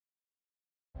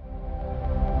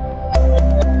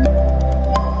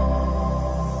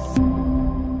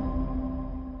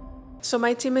So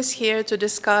my team is here to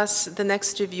discuss the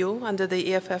next review under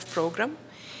the EFF program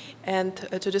and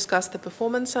to discuss the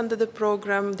performance under the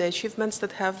program, the achievements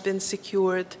that have been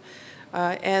secured,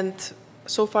 and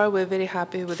so far we're very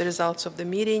happy with the results of the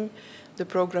meeting. The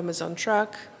program is on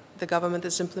track, the government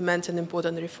is implementing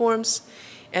important reforms,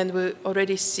 and we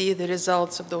already see the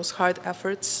results of those hard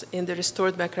efforts in the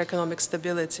restored macroeconomic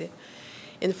stability.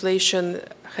 Inflation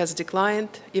has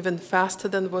declined even faster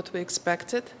than what we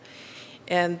expected,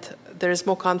 and there is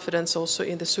more confidence also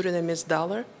in the Surinamese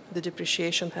dollar. The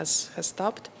depreciation has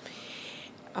stopped.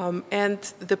 And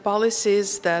the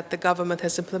policies that the government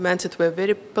has implemented were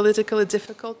very politically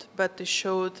difficult, but they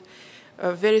showed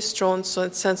a very strong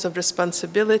sense of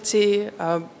responsibility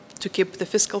to keep the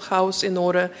fiscal house in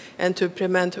order and to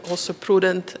implement also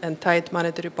prudent and tight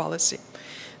monetary policy.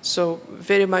 So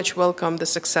very much welcome the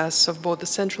success of both the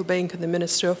Central Bank and the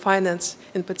Ministry of Finance,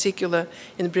 in particular,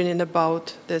 in bringing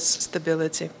about this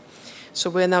stability.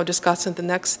 So we're now discussing the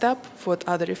next step, what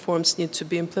other reforms need to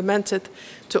be implemented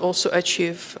to also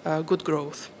achieve good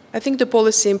growth. I think the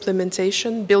policy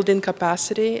implementation, building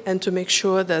capacity, and to make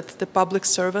sure that the public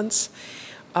servants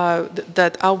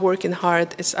that are working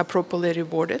hard is appropriately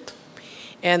rewarded.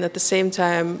 And at the same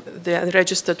time, the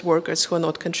unregistered workers who are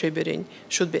not contributing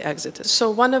should be exited. So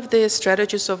one of the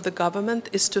strategies of the government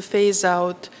is to phase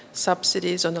out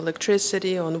subsidies on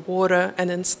electricity, on water, and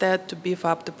instead to beef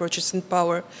up the purchasing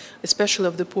power, especially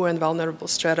of the poor and vulnerable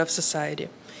strata of society.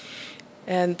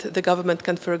 And the government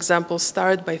can, for example,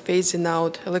 start by phasing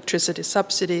out electricity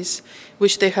subsidies,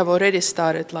 which they have already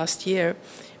started last year,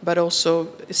 but also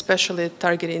especially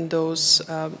targeting those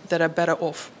that are better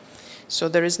off. So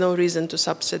there is no reason to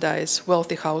subsidize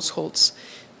wealthy households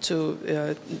to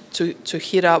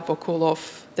heat up or cool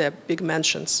off their big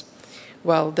mansions,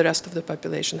 while the rest of the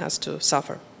population has to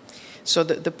suffer. So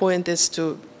the point is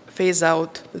to phase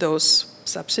out those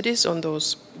subsidies on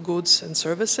those goods and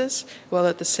services, while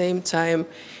at the same time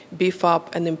beef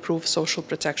up and improve social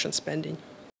protection spending.